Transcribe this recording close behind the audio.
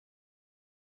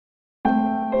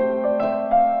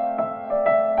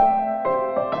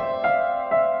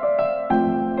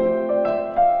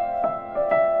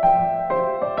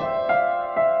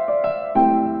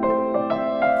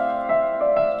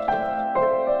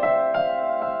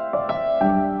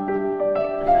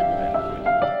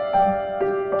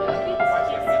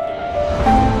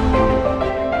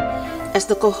As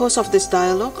the co-host of this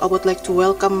dialogue, I would like to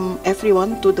welcome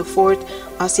everyone to the 4th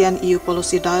ASEAN-EU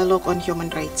Policy Dialogue on Human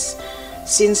Rights.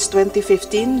 Since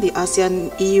 2015, the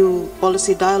ASEAN-EU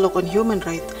Policy Dialogue on Human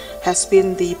Rights has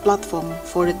been the platform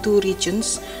for the two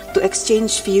regions to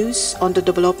exchange views on the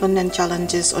development and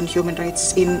challenges on human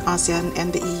rights in ASEAN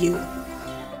and the EU.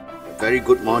 Very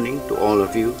good morning to all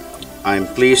of you. I am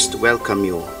pleased to welcome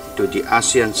you to the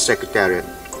ASEAN Secretariat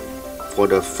for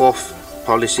the 4th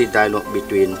Policy Dialogue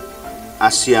between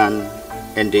ASEAN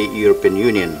and the European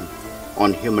Union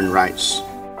on human rights.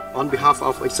 On behalf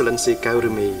of Excellency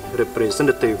Kaurimi,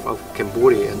 representative of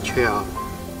Cambodia and chair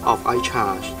of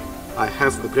AICHR, I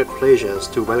have a great pleasure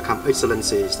to welcome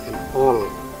Excellencies and all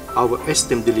our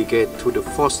esteemed delegates to the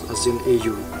 4th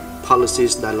ASEAN-EU Policy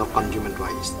Dialogue on Human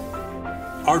Rights.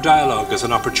 Our dialogue is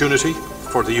an opportunity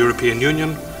for the European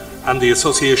Union and the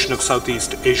Association of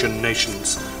Southeast Asian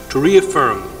Nations to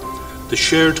reaffirm the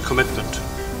shared commitment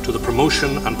to the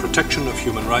promotion and protection of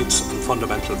human rights and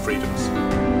fundamental freedoms.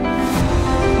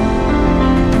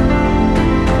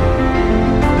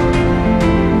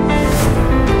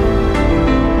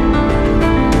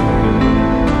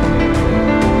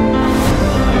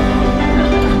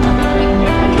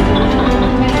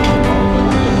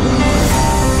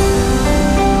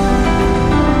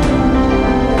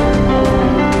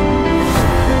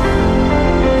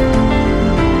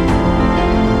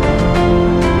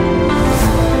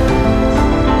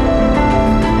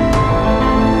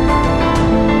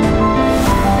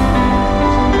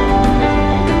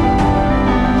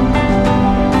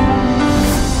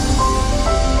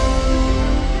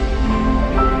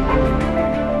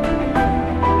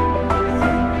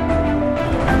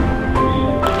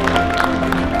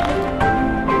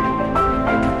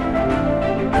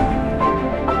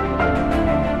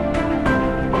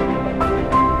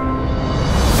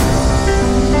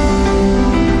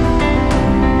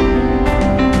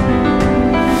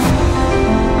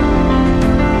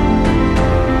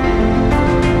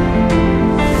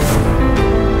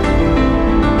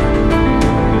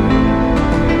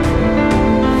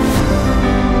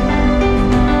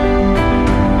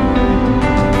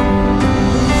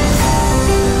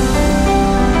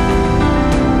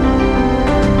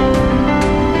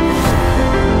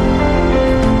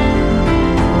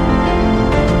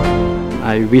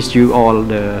 I wish you all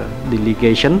the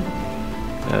delegation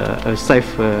a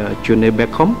safe journey back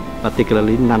home,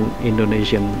 particularly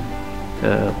non-Indonesian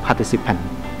participants.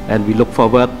 And we look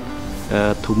forward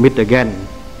to meet again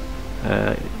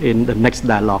in the next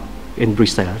dialogue in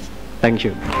Brussels. Thank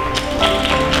you.